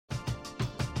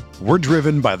We're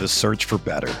driven by the search for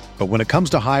better. But when it comes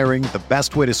to hiring, the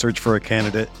best way to search for a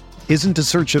candidate isn't to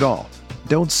search at all.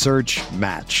 Don't search,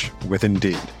 match with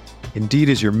Indeed. Indeed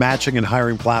is your matching and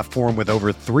hiring platform with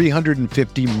over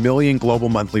 350 million global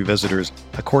monthly visitors,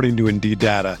 according to Indeed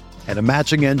data, and a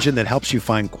matching engine that helps you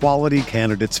find quality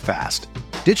candidates fast.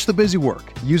 Ditch the busy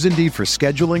work. Use Indeed for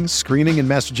scheduling, screening, and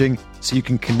messaging so you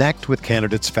can connect with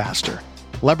candidates faster.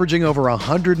 Leveraging over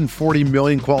 140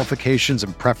 million qualifications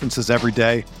and preferences every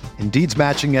day, Indeed's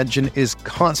matching engine is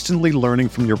constantly learning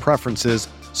from your preferences,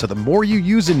 so the more you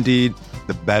use Indeed,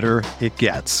 the better it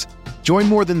gets. Join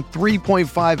more than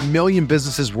 3.5 million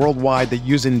businesses worldwide that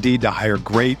use Indeed to hire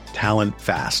great talent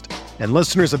fast. And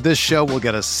listeners of this show will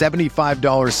get a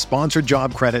 $75 sponsored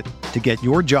job credit to get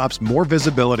your jobs more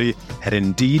visibility at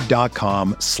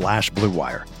Indeed.com/Blue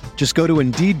Wire. Just go to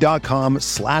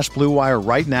Indeed.com/Blue Wire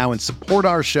right now and support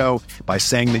our show by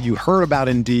saying that you heard about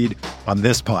Indeed on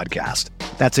this podcast.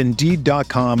 That's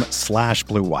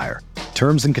Indeed.com/Blue Wire.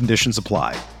 Terms and conditions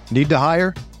apply. Need to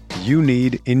hire? You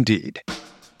need Indeed.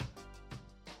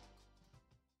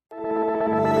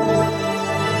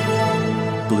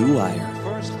 Blue Wire.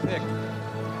 First pick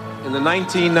in the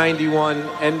 1991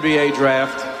 NBA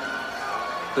Draft,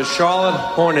 the Charlotte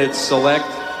Hornets select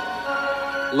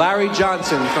Larry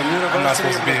Johnson from University. I'm not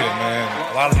supposed to be here,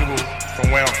 man. A lot of people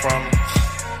from where I'm from,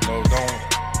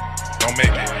 don't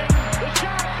make it.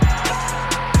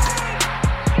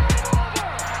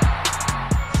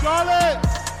 Charlotte,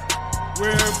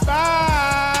 we're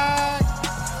back.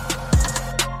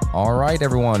 All right,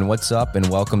 everyone, what's up? And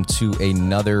welcome to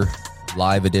another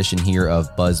live edition here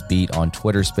of BuzzBeat on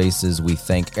Twitter Spaces. We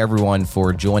thank everyone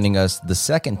for joining us the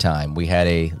second time. We had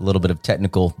a little bit of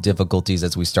technical difficulties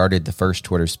as we started the first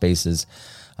Twitter Spaces.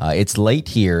 It's late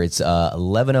here. It's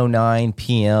 11:09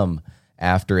 p.m.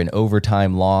 after an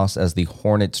overtime loss as the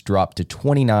Hornets dropped to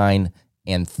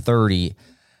 29-30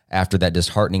 after that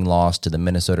disheartening loss to the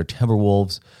Minnesota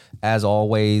Timberwolves. As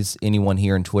always, anyone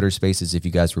here in Twitter Spaces, if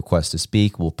you guys request to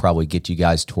speak, we'll probably get you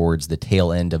guys towards the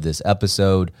tail end of this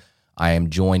episode. I am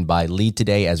joined by Lee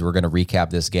today as we're going to recap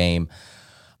this game.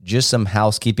 Just some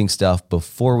housekeeping stuff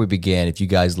before we begin. If you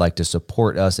guys like to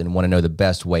support us and want to know the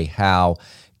best way how,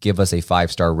 give us a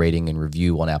 5-star rating and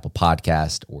review on Apple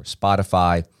Podcast or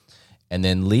Spotify. And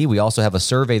then, Lee, we also have a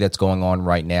survey that's going on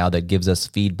right now that gives us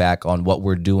feedback on what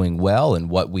we're doing well and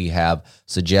what we have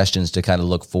suggestions to kind of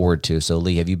look forward to. So,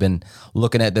 Lee, have you been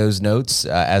looking at those notes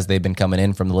as they've been coming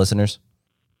in from the listeners?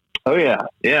 Oh, yeah.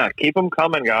 Yeah, keep them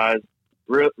coming, guys.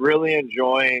 Really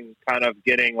enjoying kind of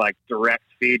getting like direct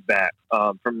feedback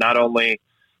from not only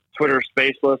Twitter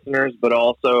Space listeners, but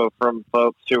also from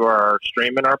folks who are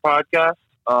streaming our podcast.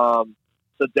 So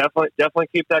definitely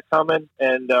keep that coming.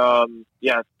 And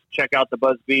check out the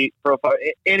BuzzBeat profile.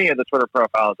 Any of the Twitter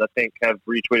profiles, I think, have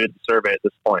retweeted the survey at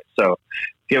this point. So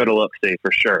give it a look-see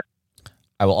for sure.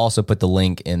 I will also put the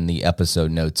link in the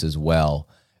episode notes as well.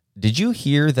 Did you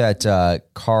hear that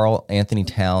Karl Anthony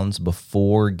Towns,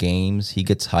 before games, he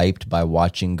gets hyped by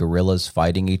watching gorillas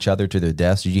fighting each other to their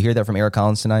deaths? Did you hear that from Eric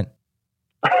Collins tonight?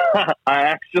 I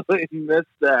actually missed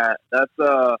that. That's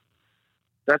a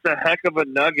heck of a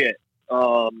nugget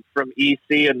from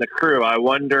EC and the crew. I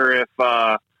wonder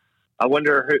who,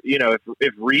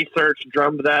 if research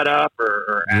drummed that up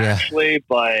or Ashley,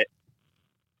 but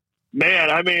man,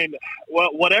 I mean,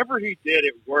 whatever he did,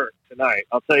 it worked tonight.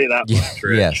 I'll tell you that much,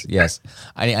 Rich. Yes.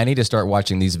 I need to start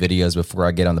watching these videos before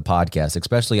I get on the podcast,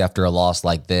 especially after a loss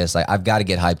like this. I've got to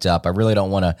get hyped up. I really don't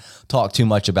want to talk too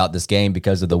much about this game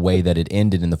because of the way that it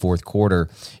ended in the fourth quarter.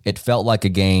 It felt like a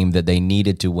game that they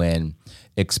needed to win,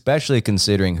 especially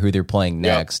considering who they're playing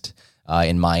next.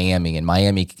 In Miami, and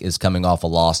Miami is coming off a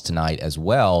loss tonight as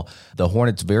well. The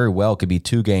Hornets very well could be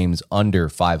 2 games under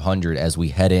 500 as we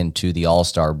head into the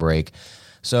All-Star break.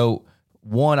 So,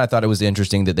 one, I thought it was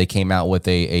interesting that they came out with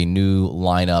a new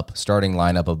starting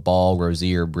lineup of Ball,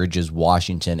 Rozier, Bridges,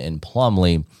 Washington, and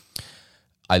Plumlee.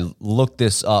 I looked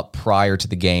this up prior to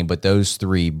the game, but those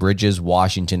 3, Bridges,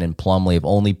 Washington, and Plumlee, have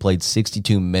only played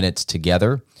 62 minutes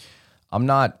together. I'm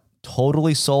not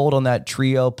totally sold on that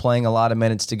trio playing a lot of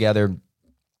minutes together,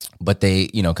 but they,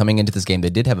 coming into this game, they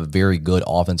did have a very good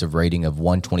offensive rating of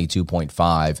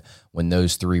 122.5 when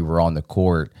those 3 were on the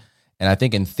court. And I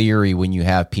think in theory, when you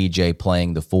have PJ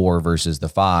playing the 4 versus the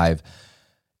 5,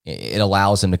 it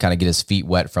allows him to kind of get his feet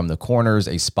wet from the corners,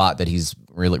 a spot that he's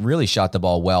really shot the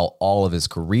ball well all of his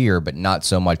career, but not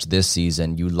so much this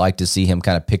season. You'd like to see him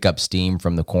kind of pick up steam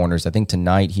from the corners. I think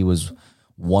tonight he was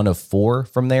 1 of 4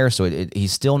 from there, so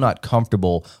he's still not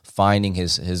comfortable finding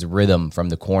his rhythm from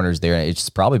the corners there.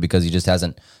 It's probably because he just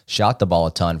hasn't shot the ball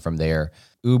a ton from there.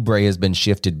 Oubre has been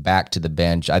shifted back to the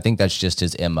bench. I think that's just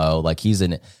his MO. Like he's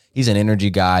an He's an energy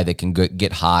guy that can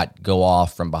get hot, go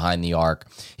off from behind the arc.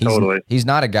 He's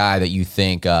not a guy that you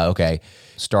think, okay,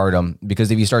 start him,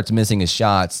 because if he starts missing his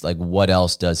shots, like what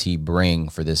else does he bring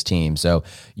for this team? So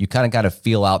you kind of got to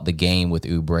feel out the game with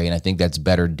Oubre, and I think that's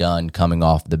better done coming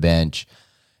off the bench.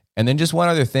 And then just one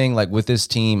other thing, like with this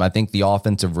team, I think the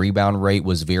offensive rebound rate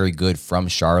was very good from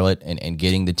Charlotte and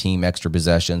getting the team extra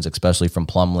possessions, especially from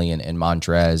Plumlee and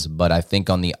Montrez. But I think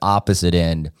on the opposite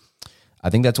end, I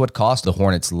think that's what cost the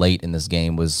Hornets late in this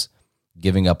game, was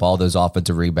giving up all those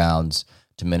offensive rebounds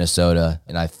to Minnesota.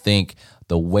 And I think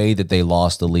the way that they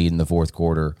lost the lead in the fourth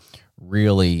quarter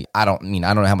really, I don't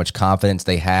know how much confidence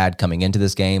they had coming into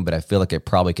this game, but I feel like it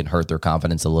probably can hurt their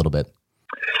confidence a little bit.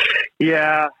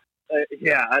 Yeah.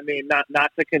 I mean,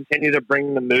 not to continue to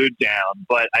bring the mood down,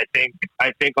 but I think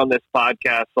on this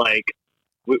podcast, like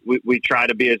we try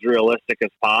to be as realistic as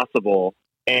possible,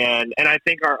 and I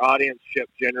think our audienceship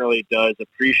generally does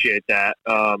appreciate that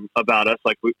about us.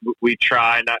 Like we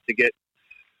try not to get,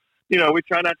 we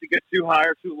try not to get too high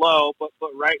or too low, but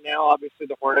right now, obviously,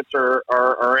 the Hornets are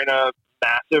in a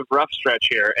massive rough stretch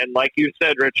here, and like you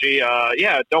said, Richie,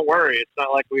 don't worry, it's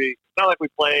not like we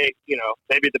play,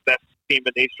 maybe the best team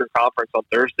in the Eastern Conference on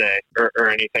Thursday or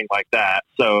anything like that.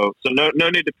 So no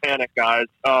need to panic, guys.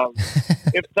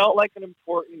 It felt like an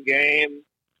important game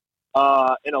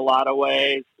in a lot of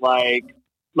ways, like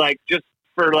just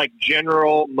for like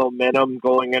general momentum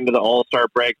going into the All-Star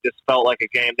break. This felt like a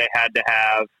game they had to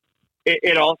have.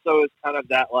 It also is kind of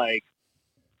that, like,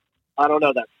 I don't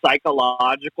know, that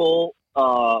psychological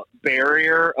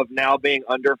barrier of now being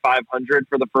under 500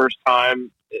 for the first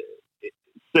time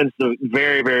since the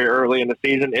very, very early in the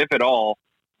season, if at all.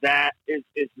 That is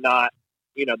not,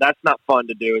 that's not fun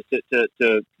to do. Is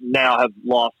to now have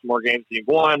lost more games than you've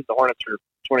won. The Hornets are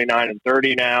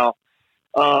 29-30 now.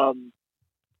 And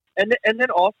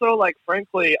then also, like,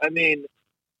 frankly, I mean,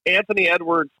 Anthony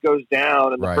Edwards goes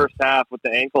down in the first half with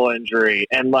the ankle injury,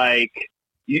 and like,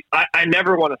 I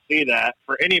never want to see that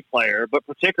for any player, but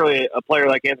particularly a player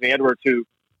like Anthony Edwards, who,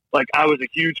 like, I was a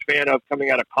huge fan of coming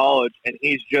out of college, and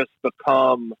he's just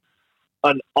become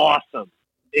an awesome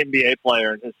NBA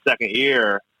player in his second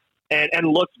year, and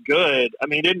looked good. I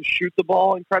mean, he didn't shoot the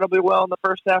ball incredibly well in the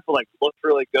first half, but, like, looked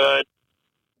really good.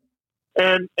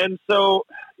 And so,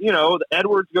 the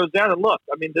Edwards goes down, and look,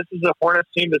 I mean, this is a Hornets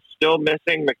team that's still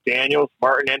missing McDaniels,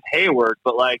 Martin, and Hayward,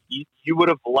 but, like, you would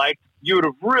have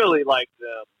really liked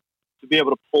them to be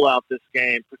able to pull out this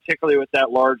game, particularly with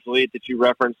that large lead that you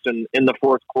referenced in the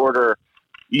fourth quarter.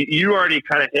 You already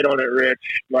kind of hit on it,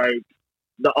 Rich. Like,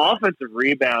 the offensive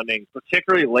rebounding,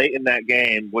 particularly late in that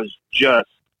game, was just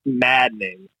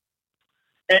maddening.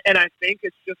 And I think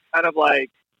it's just kind of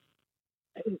like,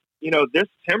 this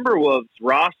Timberwolves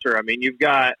roster, I mean, you've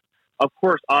got, of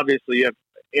course, obviously you have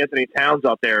Anthony Towns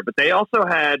out there, but they also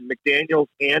had McDaniels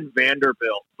and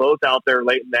Vanderbilt both out there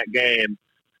late in that game.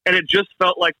 And it just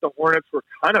felt like the Hornets were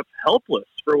kind of helpless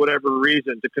for whatever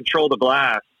reason to control the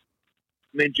glass.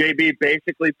 I mean, JB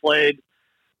basically played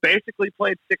 7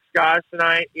 guys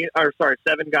tonight.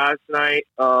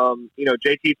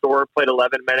 JT Thor played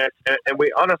 11 minutes. And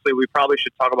we probably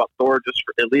should talk about Thor just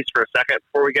at least for a second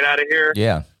before we get out of here.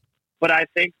 Yeah. But I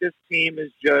think this team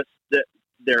is just that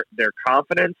their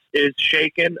confidence is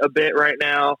shaken a bit right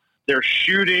now. Their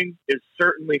shooting is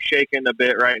certainly shaken a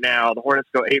bit right now. The Hornets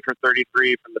go 8 for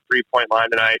 33 from the 3-point line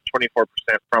tonight, 24%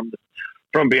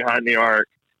 from behind the arc.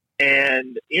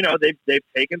 And, they've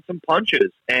taken some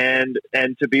punches. And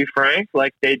to be frank,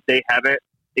 like they haven't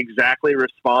exactly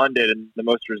responded in the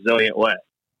most resilient way.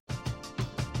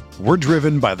 We're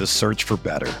driven by the search for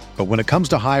better. But when it comes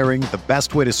to hiring, the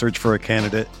best way to search for a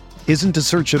candidate isn't to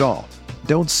search at all.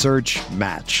 Don't search,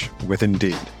 match with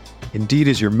Indeed. Indeed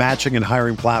is your matching and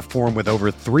hiring platform with over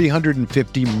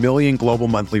 350 million global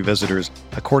monthly visitors,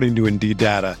 according to Indeed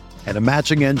data, and a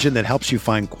matching engine that helps you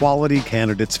find quality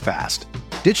candidates fast.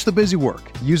 Ditch the busy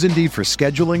work. Use Indeed for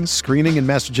scheduling, screening, and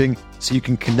messaging so you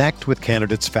can connect with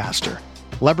candidates faster.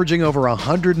 Leveraging over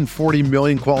 140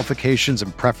 million qualifications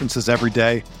and preferences every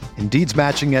day, Indeed's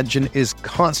matching engine is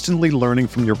constantly learning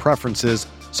from your preferences,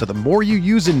 so the more you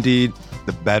use Indeed,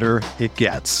 the better it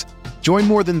gets. Join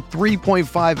more than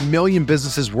 3.5 million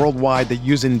businesses worldwide that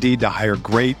use Indeed to hire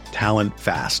great talent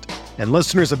fast. And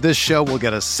listeners of this show will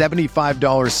get a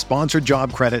 $75 sponsored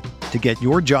job credit to get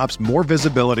your jobs more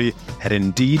visibility at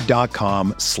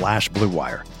Indeed.com/Blue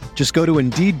Wire. Just go to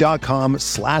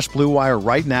Indeed.com/Blue Wire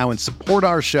right now and support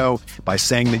our show by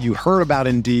saying that you heard about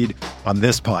Indeed on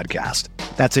this podcast.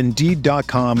 That's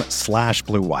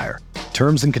Indeed.com/Blue Wire.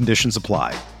 Terms and conditions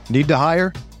apply. Need to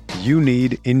hire? You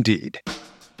need Indeed.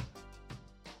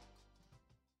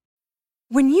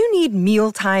 When you need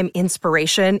mealtime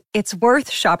inspiration, it's worth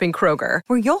shopping Kroger,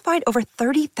 where you'll find over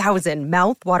 30,000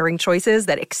 mouth-watering choices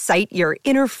that excite your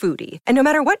inner foodie. And no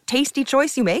matter what tasty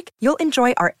choice you make, you'll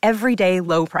enjoy our everyday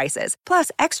low prices, plus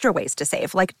extra ways to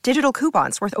save, like digital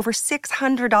coupons worth over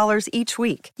 $600 each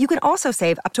week. You can also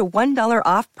save up to $1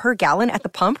 off per gallon at the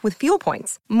pump with fuel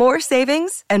points. More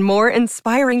savings and more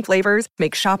inspiring flavors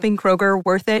make shopping Kroger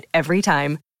worth it every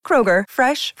time. Kroger,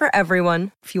 fresh for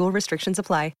everyone. Fuel restrictions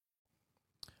apply.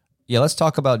 Yeah, let's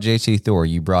talk about JT Thor.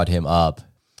 You brought him up.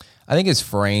 I think his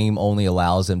frame only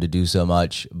allows him to do so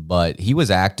much, but he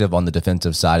was active on the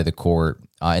defensive side of the court.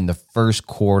 In the first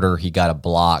quarter, he got a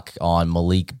block on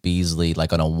Malik Beasley,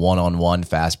 like on a one-on-one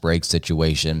fast break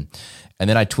situation. And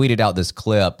then I tweeted out this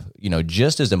clip,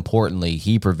 just as importantly,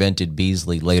 he prevented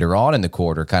Beasley later on in the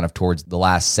quarter, kind of towards the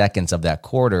last seconds of that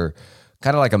quarter,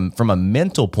 kind of like from a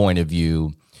mental point of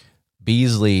view,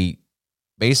 Beasley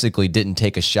basically didn't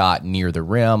take a shot near the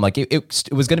rim. Like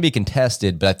it was going to be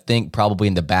contested, but I think probably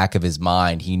in the back of his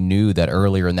mind, he knew that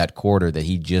earlier in that quarter that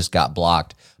he just got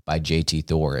blocked by JT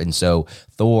Thor. And so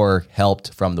Thor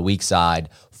helped from the weak side,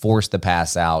 forced the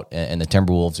pass out, and the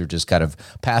Timberwolves are just kind of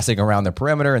passing around the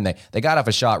perimeter, and they got off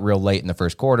a shot real late in the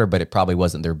first quarter, but it probably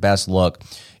wasn't their best look.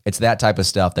 It's that type of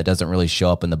stuff that doesn't really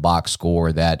show up in the box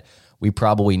score that we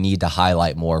probably need to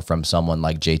highlight more from someone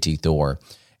like JT Thor.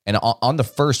 And on the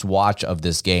first watch of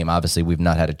this game, obviously we've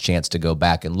not had a chance to go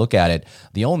back and look at it.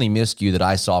 The only miscue that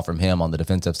I saw from him on the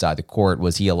defensive side of the court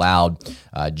was he allowed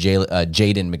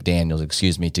Jaden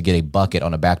McDaniels, to get a bucket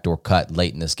on a backdoor cut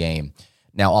late in this game.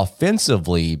 Now,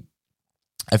 offensively,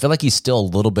 I feel like he's still a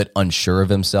little bit unsure of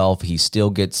himself. He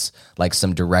still gets like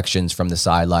some directions from the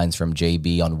sidelines from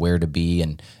JB on where to be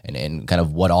and kind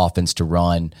of what offense to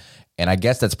run. And I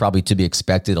guess that's probably to be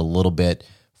expected a little bit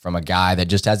from a guy that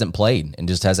just hasn't played and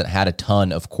just hasn't had a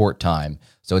ton of court time.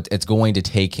 So it's going to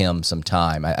take him some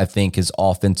time. I think his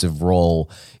offensive role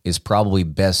is probably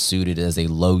best suited as a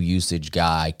low usage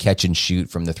guy, catch and shoot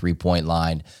from the 3-point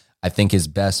line. I think his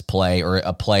best play, or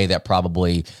a play that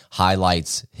probably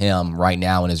highlights him right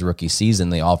now in his rookie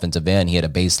season, the offensive end, he had a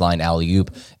baseline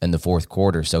alley-oop in the fourth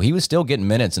quarter. So he was still getting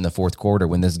minutes in the fourth quarter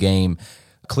when this game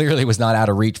clearly was not out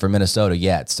of reach for Minnesota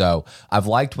yet. So I've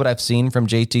liked what I've seen from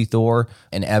JT Thor.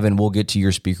 And Evan, we'll get to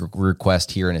your speaker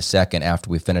request here in a second after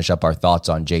we finish up our thoughts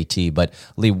on JT. But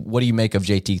Lee, what do you make of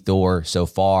JT Thor so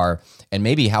far, and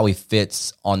maybe how he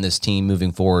fits on this team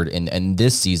moving forward in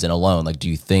this season alone? Like, do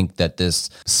you think that this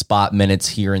spot minutes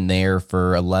here and there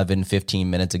for 11, 15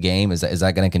 minutes a game, is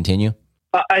that going to continue?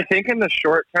 I think in the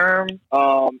short term,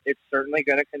 it's certainly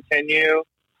going to continue.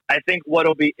 I think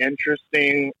what'll be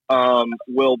interesting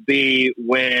will be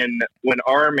when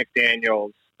R.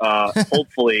 McDaniels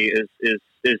hopefully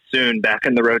is soon back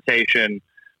in the rotation.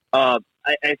 I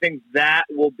think that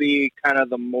will be kind of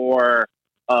the more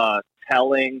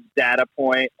telling data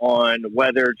point on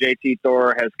whether JT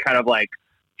Thor has kind of like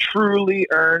truly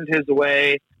earned his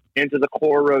way into the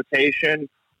core rotation,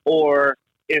 or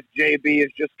if JB is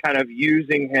just kind of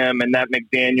using him in that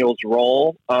McDaniels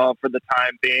role for the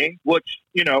time being, which,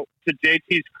 to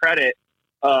JT's credit,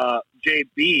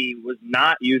 JB was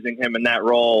not using him in that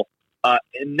role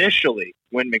initially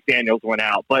when McDaniels went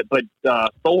out. But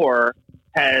Thor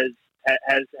has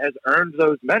earned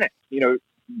those minutes.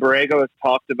 Borrego has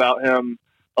talked about him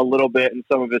a little bit in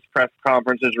some of his press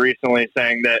conferences recently,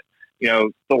 saying that,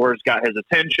 Thor's got his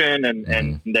attention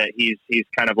and that he's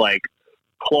kind of like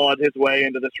clawed his way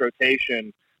into this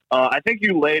rotation. I think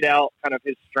you laid out kind of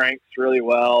his strengths really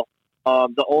well.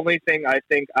 The only thing I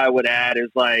think I would add is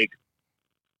like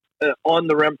on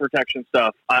the rim protection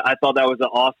stuff. I thought that was an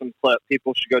awesome clip.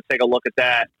 People should go take a look at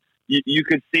that. You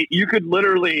could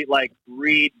literally like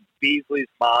read Beasley's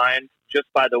mind just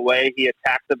by the way he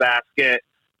attacked the basket,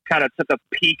 kind of took a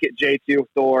peek at JT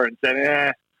Thor and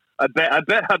said,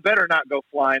 I better not go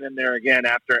flying in there again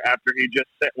after he just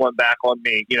sent one back on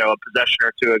me, a possession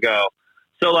or two ago.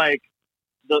 So like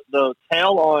the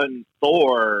tail on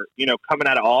Thor, coming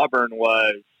out of Auburn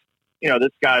was, this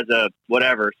guy's a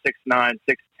 6'9",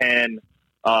 6'10",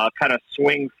 kind of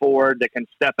swing forward that can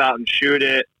step out and shoot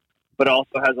it, but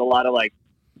also has a lot of like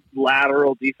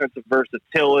lateral defensive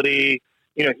versatility.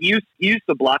 He used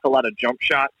to block a lot of jump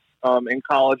shots in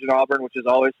college at Auburn, which is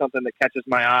always something that catches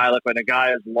my eye. Like when a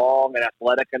guy is long and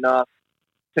athletic enough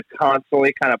to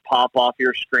constantly kind of pop off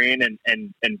your screen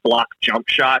and block jump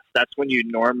shots, that's when you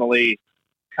normally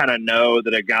kind of know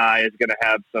that a guy is going to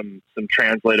have some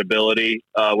translatability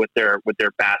with their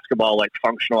basketball, like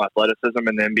functional athleticism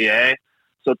in the NBA.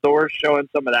 So Thor's showing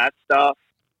some of that stuff.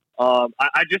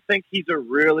 I just think he's a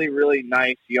really, really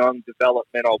nice young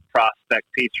developmental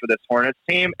prospect piece for this Hornets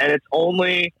team, and it's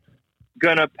only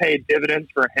going to pay dividends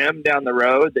for him down the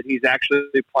road, that he's actually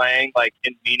playing like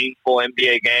in meaningful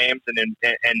NBA games and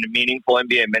in meaningful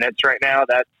NBA minutes right now.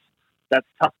 That's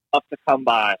tough to come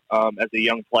by as a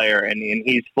young player, and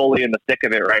he's fully in the thick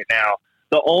of it right now.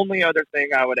 The only other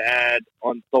thing I would add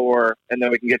on Thor, and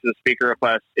then we can get to the speaker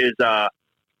request, is, I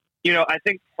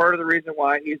think part of the reason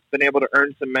why he's been able to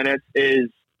earn some minutes is,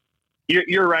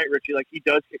 you're right, Richie, like he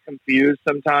does get confused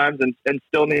sometimes and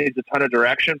still needs a ton of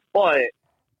direction. But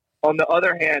on the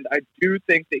other hand, I do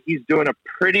think that he's doing a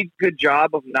pretty good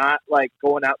job of not like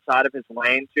going outside of his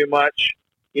lane too much.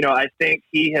 I think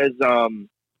he has kind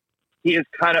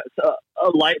of a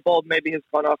light bulb maybe has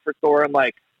gone off for Thor, and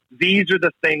like, these are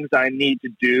the things I need to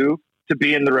do to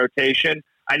be in the rotation.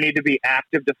 I need to be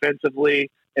active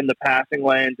defensively in the passing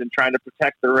lanes and trying to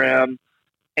protect the rim.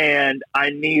 And I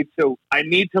need to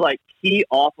like key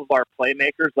off of our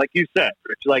playmakers, like you said,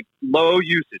 Rich, like low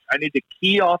usage. I need to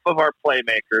key off of our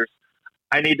playmakers.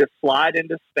 I need to slide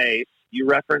into space. You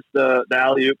referenced the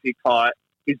alley-oop he caught.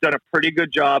 He's done a pretty good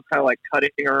job kind of like cutting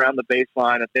around the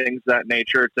baseline and things of that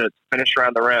nature to finish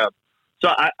around the rim. So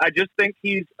I just think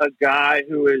he's a guy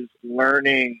who is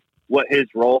learning what his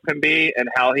role can be and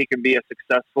how he can be a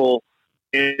successful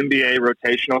NBA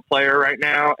rotational player right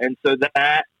now. And so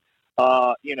that,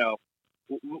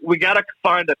 we got to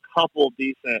find a couple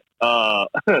decent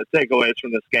takeaways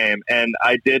from this game. And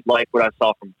I did like what I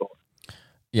saw from Thor.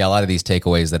 Yeah, a lot of these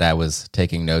takeaways that I was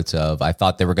taking notes of, I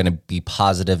thought they were going to be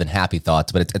positive and happy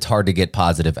thoughts, but it's hard to get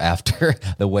positive after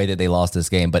the way that they lost this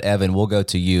game. But Evan, we'll go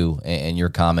to you and your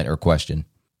comment or question.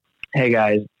 Hey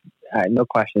guys, no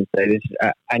questions today.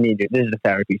 I need you. This is a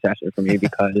therapy session for me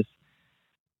because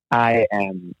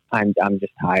I'm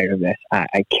just tired of this.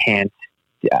 I can't.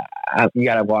 You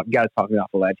gotta talk me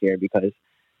off the ledge here, because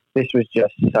this was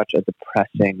just such a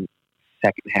depressing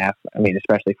second half. I mean,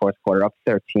 especially fourth quarter, up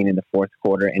 13 in the fourth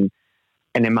quarter, and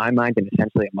in my mind, it's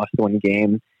essentially a must-win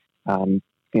game.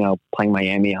 Playing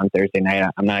Miami on Thursday night,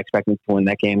 I'm not expecting to win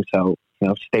that game. So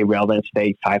stay relevant,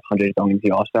 stay 500 going into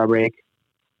the All-Star break,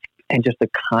 and just the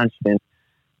constant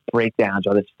breakdowns,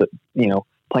 or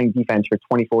playing defense for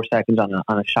 24 seconds on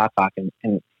a shot clock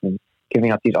and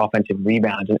giving up these offensive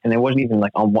rebounds, and it wasn't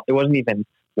even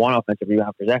one offensive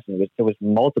rebound possession. It was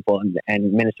multiple,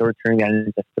 and Minnesota turning that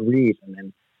into threes, and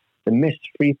then the missed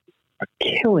free are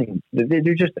killing. They're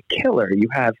just a killer. You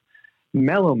have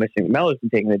Melo missing. Melo's been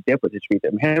taking a dip with his free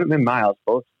throw. Him and Miles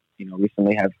both,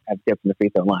 recently have dipped in the free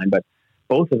throw line, but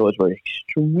both of those were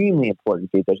extremely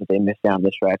important free throws that they missed down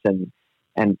the stretch.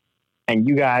 And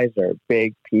you guys are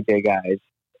big PJ guys.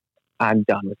 I'm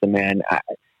done with the man.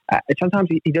 Sometimes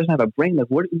he doesn't have a brain. Like,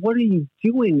 what are you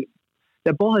doing?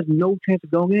 That ball has no chance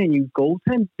of going in. You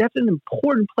goaltend. That's an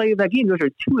important play of that game. Those are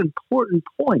two important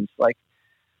points. Like,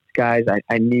 guys,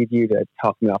 I need you to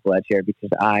talk me off the ledge here, because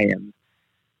I'm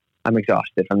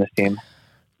exhausted from this team.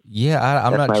 Yeah,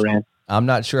 I'm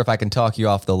not sure if I can talk you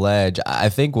off the ledge. I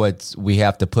think what we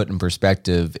have to put in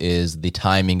perspective is the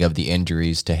timing of the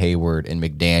injuries to Hayward and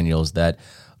McDaniels that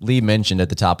Lee mentioned at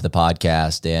the top of the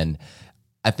podcast. And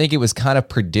I think it was kind of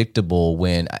predictable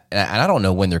when, and I don't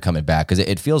know when they're coming back, because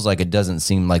it feels like it doesn't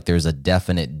seem like there's a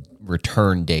definite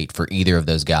return date for either of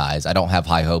those guys. I don't have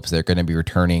high hopes they're going to be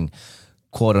returning,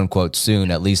 quote unquote,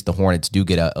 soon. At least the Hornets do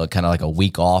get a kind of like a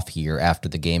week off here after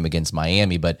the game against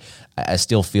Miami, but I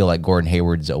still feel like Gordon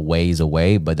Hayward's a ways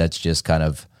away, but that's just kind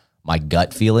of my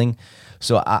gut feeling.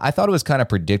 So I thought it was kind of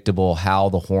predictable how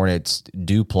the Hornets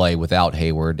do play without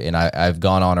Hayward, and I've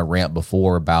gone on a rant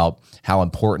before about how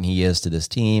important he is to this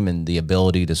team and the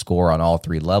ability to score on all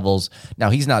three levels.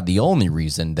 Now, he's not the only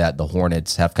reason that the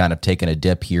Hornets have kind of taken a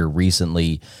dip here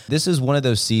recently. This is one of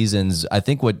those seasons, I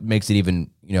think what makes it even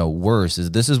worse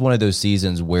is this is one of those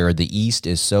seasons where the East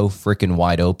is so freaking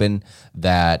wide open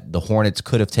that the Hornets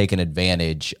could have taken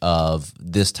advantage of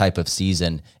this type of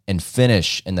season and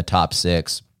finish in the top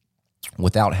six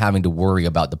without having to worry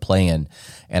about the play-in.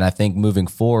 And I think moving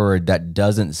forward, that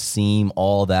doesn't seem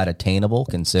all that attainable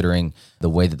considering the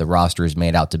way that the roster is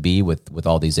made out to be with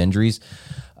all these injuries.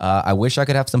 I wish I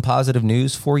could have some positive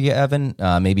news for you, Evan.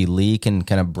 Maybe Lee can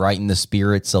kind of brighten the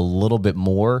spirits a little bit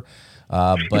more.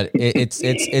 But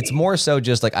it's more so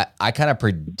just like I kind of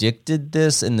predicted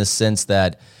this in the sense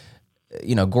that,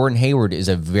 Gordon Hayward is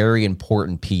a very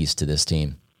important piece to this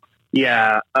team.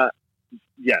 Yeah.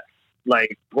 Yes.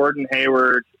 Like Gordon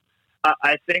Hayward,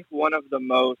 I think one of the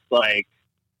most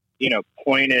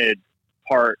pointed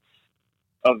parts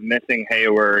of missing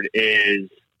Hayward is,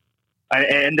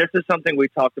 and this is something we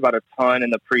talked about a ton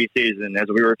in the preseason as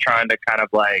we were trying to kind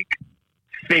of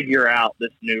figure out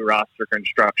this new roster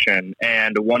construction.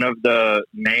 And one of the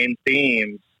main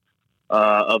themes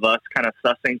of us kind of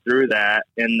sussing through that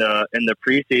in the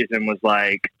preseason was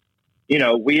like,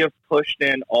 we have pushed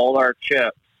in all our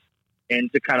chips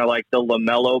into kind of like the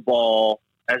LaMelo Ball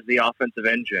as the offensive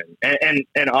engine.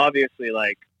 And obviously,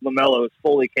 like, LaMelo is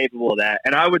fully capable of that.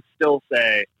 And I would still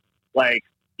say, like,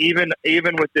 even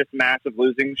with this massive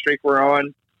losing streak we're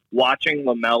on, watching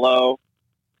LaMelo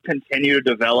continue to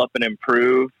develop and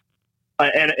improve,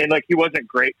 and like, he wasn't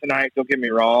great tonight, don't get me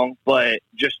wrong, but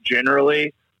just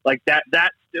generally, like,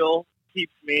 that still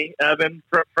keeps me, Evan,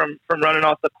 from running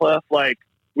off the cliff. Like,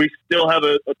 we still have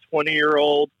a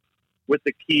 20-year-old with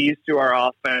the keys to our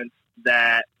offense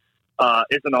that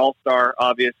is an all-star,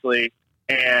 obviously,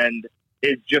 and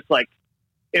is just, like,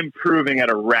 improving at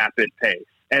a rapid pace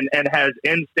and has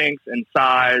instincts and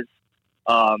size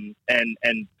and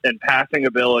passing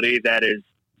ability that is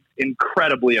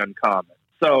incredibly uncommon.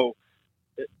 So,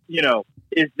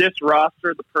 is this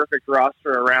roster the perfect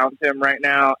roster around him right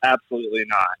now? Absolutely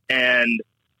not. And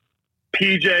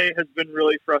PJ has been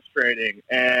really frustrating,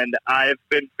 and I've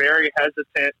been very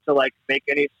hesitant to, like, make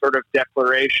any sort of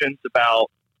declarations about,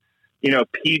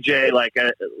 PJ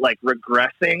like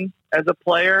regressing as a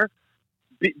player,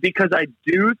 because I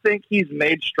do think he's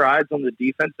made strides on the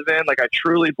defensive end. Like, I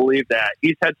truly believe that.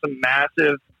 He's had some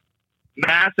massive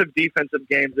defensive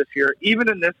games this year. Even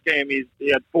in this game, he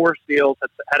had 4 steals,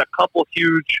 had a couple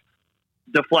huge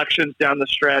deflections down the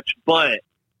stretch, but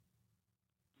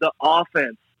the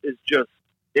offense is just,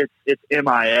 it's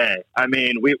MIA. I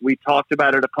mean, we talked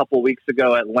about it a couple weeks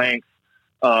ago at length.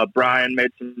 Brian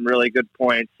made some really good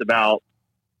points about,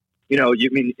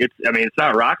 it's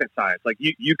not rocket science. Like,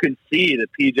 you can see that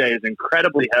PJ is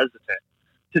incredibly hesitant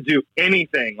to do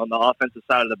anything on the offensive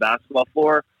side of the basketball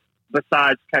floor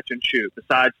besides catch and shoot,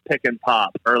 besides pick and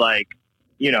pop, or, like,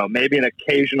 maybe an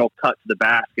occasional cut to the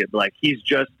basket. But, like, he's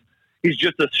just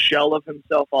a shell of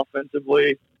himself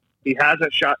offensively. He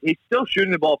hasn't shot. He's still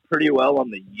shooting the ball pretty well on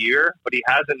the year, but he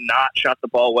hasn't not shot the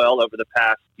ball well over the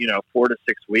past 4 to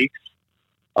 6 weeks.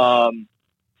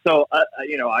 So I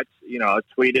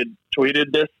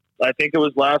tweeted this. I think it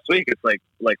was last week. It's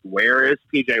like where is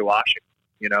PJ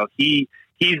Washington?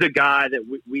 He's a guy that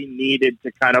we needed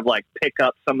to kind of, like, pick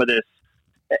up some of this.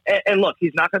 And look,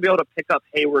 he's not going to be able to pick up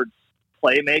Hayward's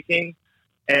playmaking.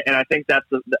 And I think that's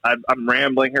I'm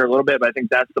rambling here a little bit, but I think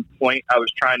that's the point I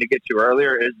was trying to get to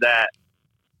earlier, is that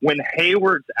when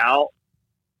Hayward's out,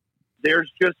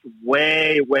 there's just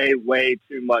way, way, way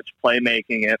too much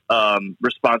playmaking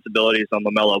responsibilities on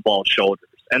LaMelo Ball's shoulders.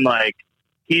 And, like,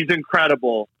 he's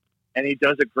incredible, and he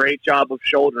does a great job of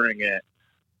shouldering it.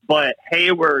 But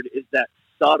Hayward is that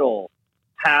subtle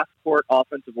half-court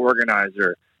offensive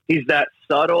organizer. He's that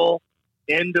subtle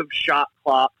end-of-shot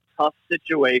clock, tough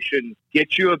situation,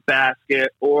 get you a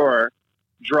basket or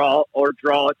draw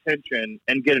attention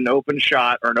and get an open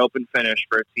shot or an open finish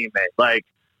for a teammate. Like,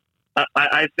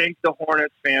 I think the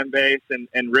Hornets fan base, and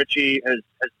Richie has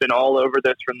been all over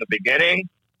this from the beginning,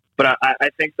 but I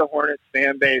think the Hornets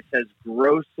fan base has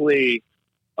grossly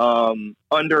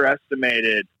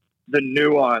underestimated the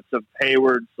nuance of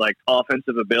Hayward's, like,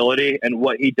 offensive ability and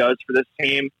what he does for this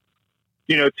team.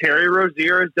 Terry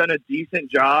Rozier has done a decent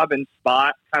job in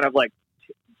spot kind of like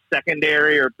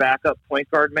secondary or backup point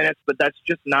guard minutes, but that's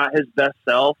just not his best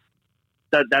self.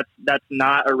 That's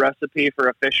not a recipe for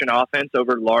efficient offense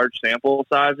over large sample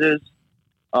sizes.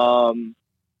 And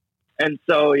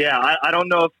so, yeah, I don't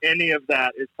know if any of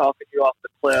that is talking you off the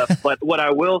cliff, but what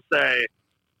I will say,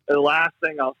 the last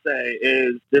thing I'll say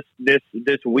is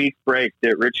this week break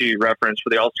that Richie referenced for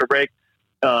the All-Star break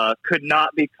could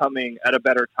not be coming at a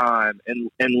better time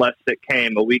unless it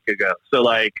came a week ago. So,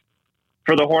 like,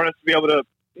 for the Hornets to be able to,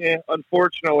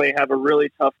 unfortunately, have a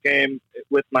really tough game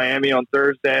with Miami on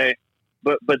Thursday,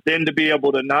 but then to be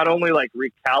able to not only, like,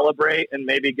 recalibrate and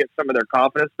maybe get some of their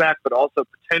confidence back, but also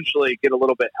potentially get a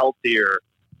little bit healthier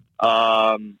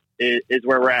is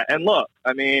where we're at. And look,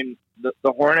 I mean, the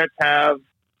Hornets have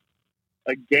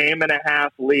a 1.5-game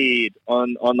lead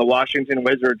on the Washington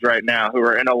Wizards right now, who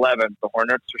are in 11th. The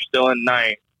Hornets are still in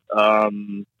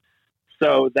 9th.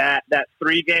 So that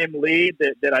 3-game lead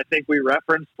that I think we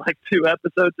referenced like 2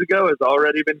 episodes ago has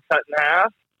already been cut in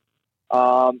half.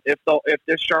 If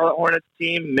this Charlotte Hornets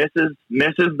team misses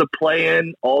the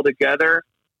play-in altogether,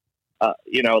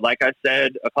 like I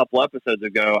said a couple episodes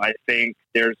ago, I think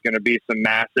there's going to be some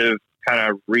massive kind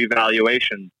of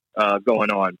revaluation going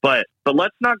on. But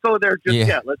let's not go there just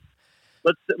yet.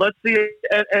 Let's see.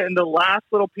 And the last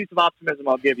little piece of optimism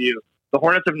I'll give you: the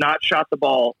Hornets have not shot the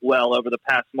ball well over the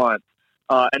past month,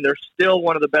 and they're still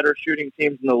one of the better shooting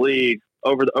teams in the league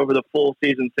over the full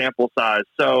season sample size.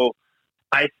 So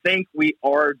I think we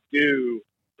are due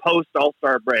post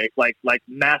All-Star break, like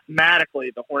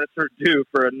mathematically, the Hornets are due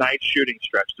for a nice shooting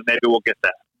stretch, so maybe we'll get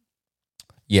that.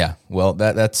 Yeah, well,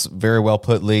 that's very well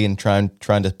put, Lee, and trying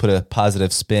to put a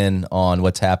positive spin on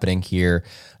what's happening here.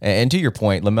 And to your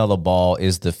point, LaMelo Ball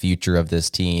is the future of this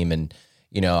team, and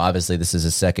obviously this is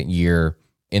his second year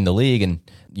in the league, and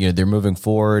they're moving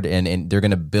forward, and they're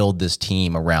going to build this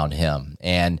team around him.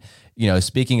 And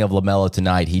speaking of LaMelo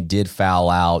tonight, he did foul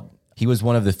out. He was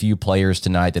one of the few players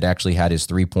tonight that actually had his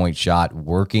 3-point shot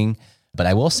working. But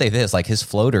I will say this, like, his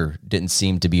floater didn't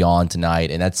seem to be on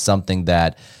tonight, and that's something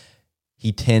that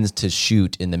he tends to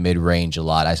shoot in the mid-range a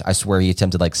lot. I swear he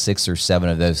attempted like 6 or 7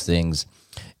 of those things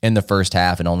in the first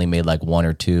half and only made like 1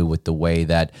 or 2 with the way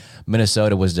that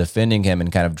Minnesota was defending him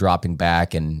and kind of dropping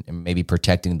back and maybe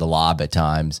protecting the lob at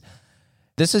times.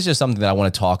 This is just something that I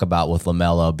want to talk about with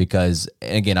LaMelo because,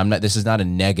 again, this is not a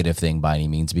negative thing by any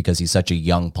means because he's such a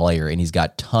young player and he's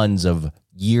got tons of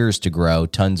years to grow,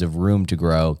 tons of room to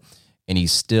grow, and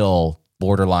he's still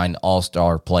borderline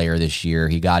all-star player this year.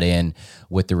 He got in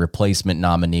with the replacement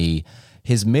nominee.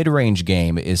 His mid-range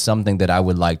game is something that I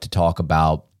would like to talk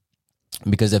about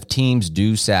because if teams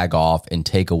do sag off and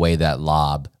take away that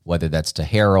lob, whether that's to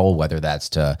Harrell, whether that's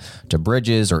to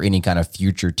Bridges or any kind of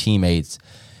future teammates,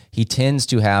 he tends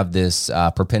to have this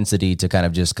propensity to kind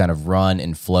of run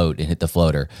and float and hit the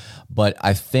floater. But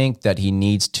I think that he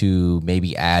needs to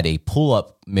maybe add a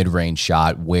pull-up mid-range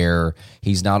shot where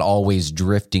he's not always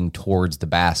drifting towards the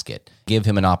basket. Give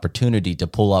him an opportunity to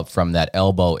pull up from that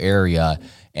elbow area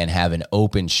and have an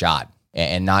open shot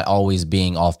and not always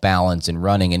being off balance and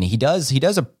running. And he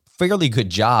does a fairly good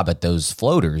job at those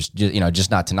floaters,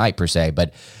 just not tonight per se,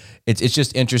 but it's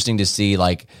just interesting to see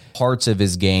like parts of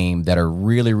his game that are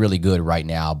really, really good right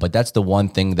now. But that's the one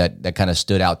thing that kind of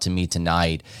stood out to me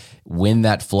tonight. When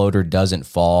that floater doesn't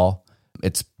fall,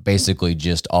 it's basically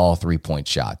just all 3-point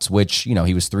shots, which,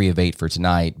 he was 3 of 8 for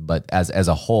tonight. But as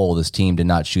a whole, this team did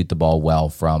not shoot the ball well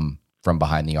from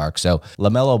behind the arc. So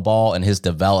LaMelo Ball and his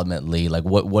development, Lee, like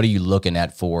what are you looking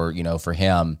at for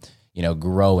him,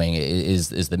 growing?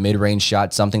 Is the mid-range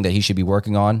shot something that he should be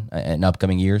working on in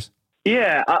upcoming years?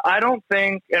 Yeah, I don't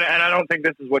think, and I don't think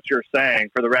this is what you're saying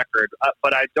for the record,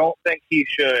 but I don't think he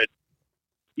should,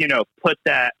 put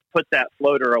that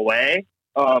floater away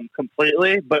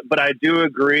completely. But I do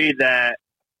agree that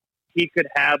he could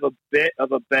have a bit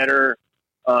of a better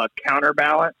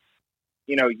counterbalance,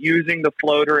 using the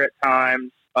floater at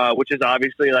times, which is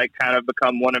obviously like kind of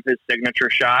become one of his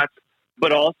signature shots,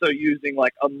 but also using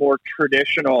like a more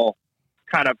traditional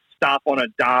kind of stop on a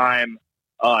dime,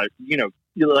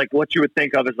 like what you would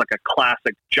think of as like a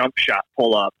classic jump shot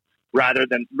pull up rather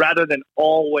than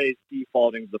always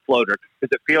defaulting to the floater,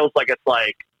 because it feels like it's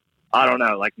like, I don't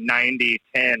know, like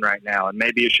 90-10 right now. And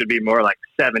maybe it should be more like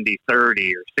 70-30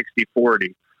 or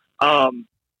 60-40.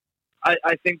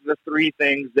 I think the 3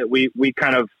 things that we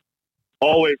kind of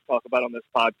always talk about on this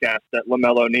podcast that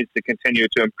LaMelo needs to continue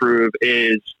to improve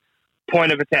is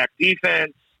point of attack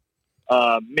defense,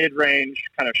 mid-range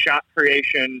kind of shot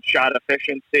creation, shot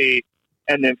efficiency,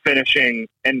 and then finishing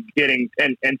and getting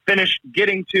to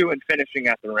and finishing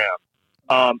at the rim.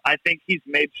 I think he's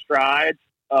made strides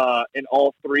in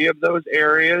all 3 of those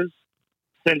areas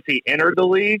since he entered the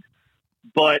league.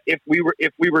 But if we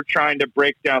were trying to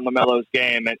break down LaMelo's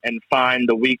game and find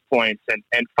the weak points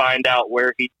and find out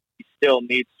where he still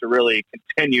needs to really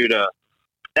continue to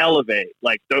elevate,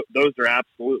 like those are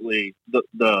absolutely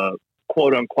the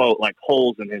quote unquote like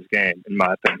holes in his game, in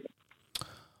my opinion.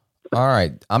 All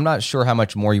right. I'm not sure how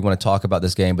much more you want to talk about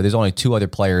this game, but there's only 2 other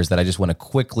players that I just want to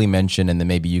quickly mention, and then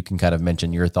maybe you can kind of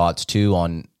mention your thoughts too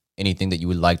on anything that you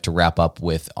would like to wrap up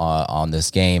with on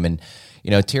this game. And,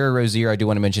 Terry Rozier, I do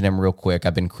want to mention him real quick.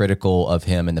 I've been critical of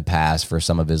him in the past for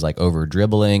some of his like over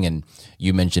dribbling, and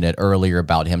you mentioned it earlier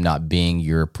about him not being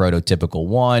your prototypical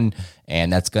one,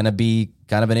 and that's going to be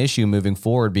kind of an issue moving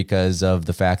forward because of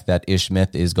the fact that Ish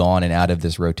Smith is gone and out of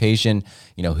this rotation.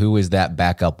 Who is that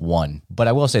backup one? But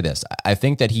I will say this. I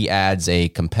think that he adds a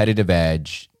competitive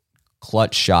edge,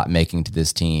 clutch shot making to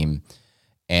this team.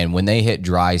 And when they hit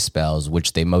dry spells,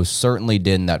 which they most certainly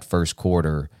did in that first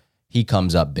quarter, he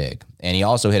comes up big. And he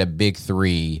also hit a big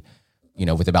 3,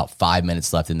 with about 5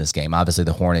 minutes left in this game. Obviously,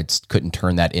 the Hornets couldn't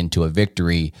turn that into a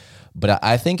victory. But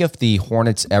I think if the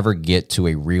Hornets ever get to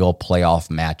a real playoff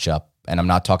matchup, and I'm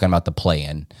not talking about the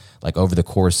play-in, like over the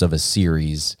course of a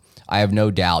series, I have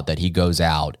no doubt that he goes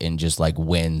out and just like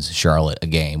wins Charlotte a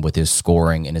game with his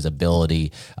scoring and his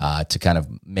ability to kind of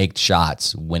make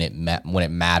shots when it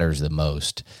matters the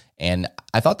most. And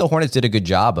I thought the Hornets did a good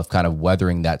job of kind of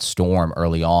weathering that storm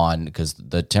early on, because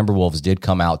the Timberwolves did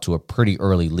come out to a pretty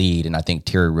early lead. And I think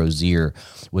Terry Rozier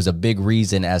was a big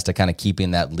reason as to kind of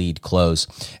keeping that lead close.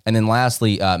 And then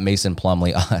lastly, Mason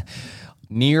Plumlee,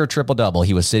 near triple-double.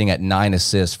 He was sitting at 9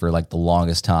 assists for like the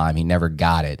longest time. He never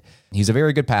got it. He's a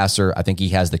very good passer. I think he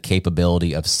has the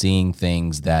capability of seeing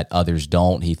things that others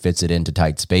don't. He fits it into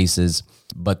tight spaces.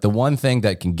 But the one thing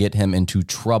that can get him into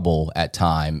trouble at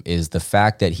time is the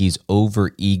fact that he's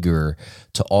overeager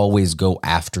to always go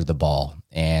after the ball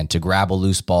and to grab a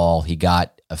loose ball. He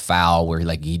got a foul where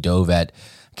he dove at,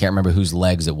 I can't remember whose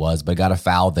legs it was, but got a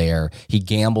foul there. He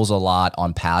gambles a lot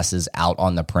on passes out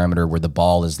on the perimeter where the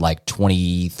ball is like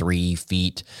 23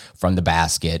 feet from the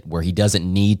basket, where he doesn't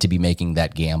need to be making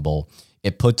that gamble.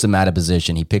 It puts him out of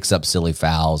position. He picks up silly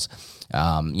fouls.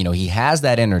 He has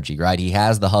that energy, right? He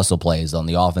has the hustle plays on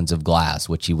the offensive glass,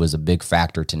 which he was a big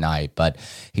factor tonight, but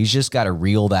he's just got to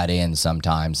reel that in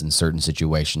sometimes in certain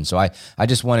situations. So I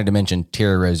just wanted to mention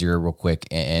Terry Rozier real quick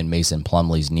and Mason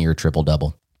Plumlee's near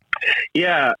triple-double.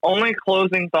 Yeah, only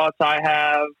closing thoughts I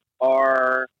have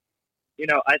are,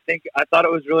 I thought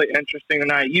it was really interesting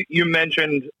tonight. You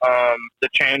mentioned the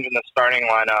change in the starting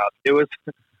lineup.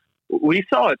 We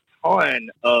saw a ton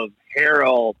of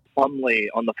Harrell, Plumlee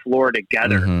on the floor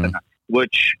together tonight,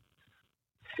 which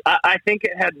I think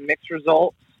it had mixed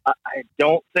results. I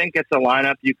don't think it's a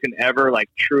lineup you can ever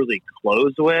truly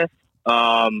close with.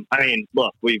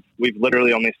 Look, we've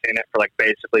literally only seen it for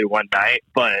basically one night,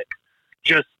 but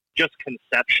just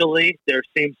conceptually, there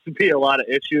seems to be a lot of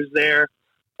issues there,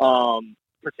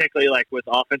 particularly with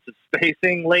offensive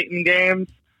spacing late in games.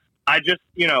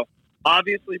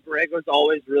 Obviously Borrego's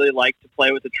always really liked to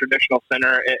play with a traditional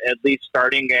center, at least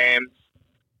starting games.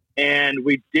 And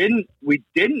we didn't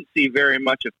see very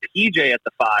much of PJ at the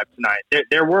 5 tonight.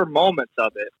 There were moments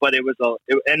of it, but it was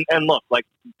and look,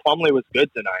 Plumlee was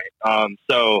good tonight.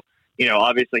 So,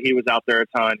 obviously he was out there a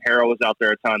ton. Harrell was out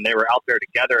there a ton. They were out there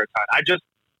together a ton.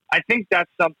 I think that's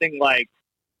something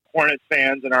Hornets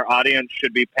fans and our audience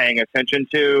should be paying attention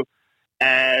to,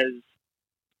 as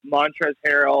Montrezl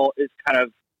Harrell is kind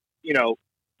of,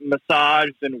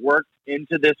 massaged and worked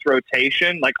into this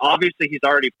rotation. Obviously he's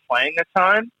already playing a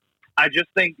ton. I just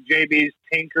think JB's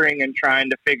tinkering and trying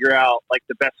to figure out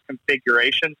the best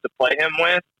configurations to play him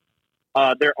with.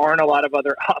 There aren't a lot of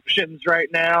other options right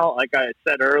now. Like I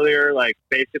said earlier,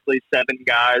 basically 7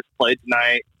 guys played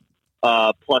tonight,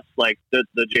 plus the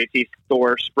JT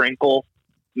Thor sprinkle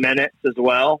minutes as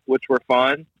well, which were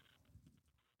fun.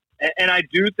 And I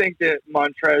do think that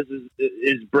Montrez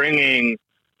is bringing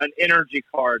an energy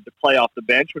card to play off the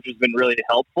bench, which has been really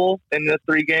helpful in the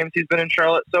 3 games he's been in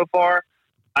Charlotte so far.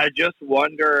 I just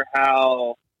wonder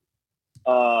how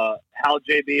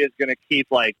JB is going to keep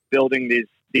building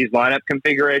these lineup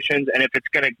configurations, and if it's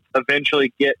going to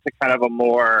eventually get to kind of a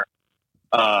more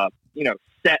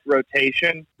set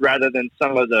rotation rather than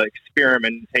some of the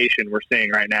experimentation we're seeing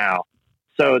right now.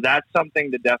 So that's something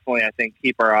to definitely, I think,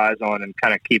 keep our eyes on and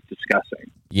kind of keep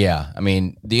discussing. Yeah,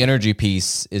 the energy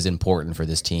piece is important for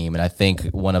this team. And I think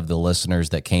one of the listeners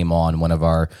that came on one of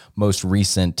our most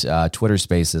recent Twitter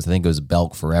spaces, I think it was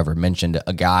Belk Forever, mentioned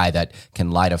a guy that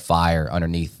can light a fire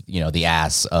underneath, the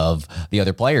ass of the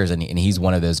other players. And he's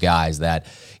one of those guys that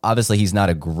obviously he's not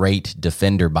a great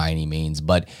defender by any means,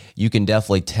 but you can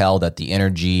definitely tell that the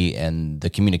energy and the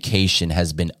communication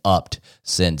has been upped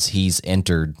since he's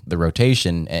entered the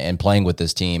rotation and playing with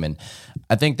this team. And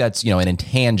I think that's, an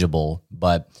intangible,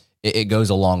 but it goes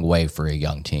a long way for a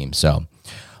young team. So,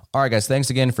 all right, guys, thanks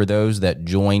again for those that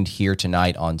joined here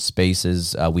tonight on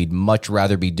Spaces. We'd much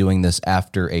rather be doing this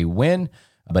after a win,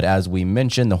 but as we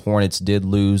mentioned, the Hornets did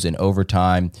lose in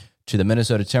overtime to the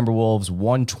Minnesota Timberwolves,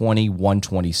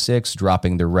 120-126,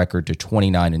 dropping their record to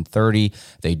 29-30.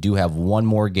 They do have one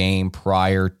more game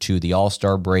prior to the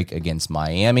All-Star break against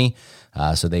Miami.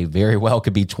 So they very well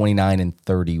could be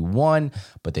 29-31,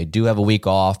 but they do have a week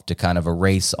off to kind of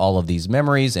erase all of these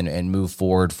memories and move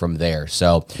forward from there.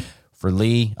 So for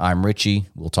Lee, I'm Richie.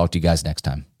 We'll talk to you guys next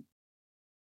time.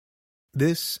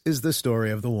 This is the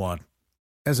story of the one.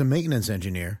 As a maintenance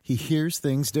engineer, he hears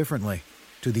things differently.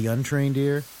 To the untrained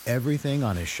ear, everything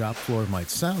on his shop floor might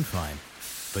sound fine,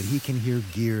 but he can hear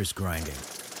gears grinding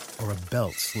or a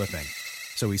belt slipping.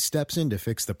 So he steps in to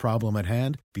fix the problem at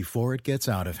hand before it gets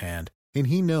out of hand. And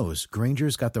he knows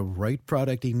Grainger's got the right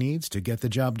product he needs to get the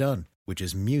job done, which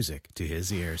is music to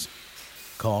his ears.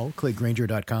 Call, click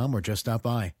Grainger.com, or just stop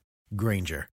by.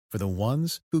 Grainger, for the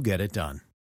ones who get it done.